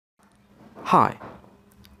Hi,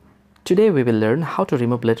 today we will learn how to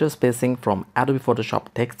remove letter spacing from Adobe Photoshop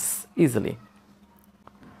texts easily.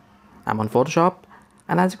 I'm on Photoshop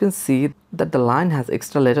and as you can see that the line has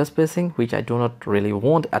extra letter spacing which I do not really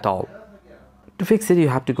want at all. To fix it you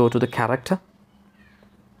have to go to the character.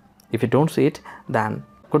 If you don't see it then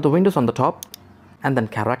go to the windows on the top and then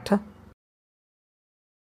character.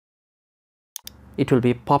 It will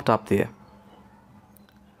be popped up there.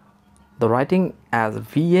 The writing as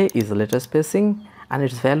VA is the letter spacing and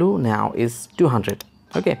its value now is 200.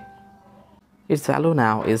 Okay, its value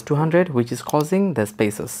now is 200 which is causing the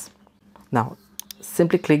spaces. Now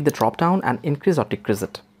simply click the drop down and increase or decrease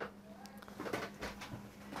it.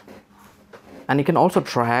 And you can also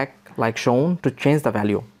drag like shown to change the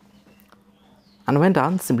value. And when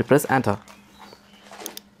done, simply press enter.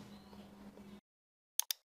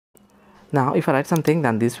 Now if I write something,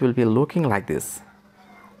 then this will be looking like this.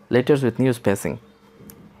 Letters with new spacing.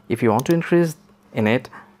 If you want to increase in it,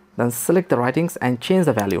 then select the writings and change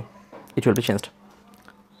the value. It will be changed.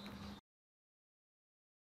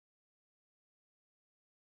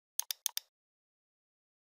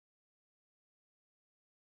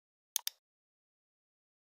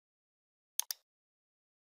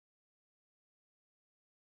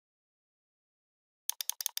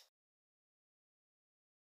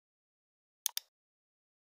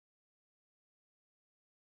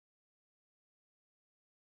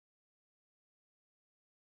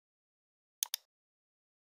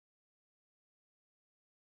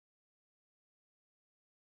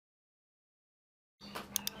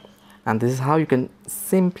 And this is how you can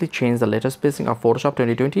simply change the letter spacing of Photoshop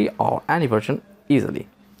 2020 or any version easily.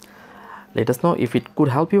 Let us know if it could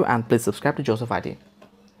help you and please subscribe to Joseph IT.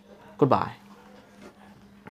 Goodbye.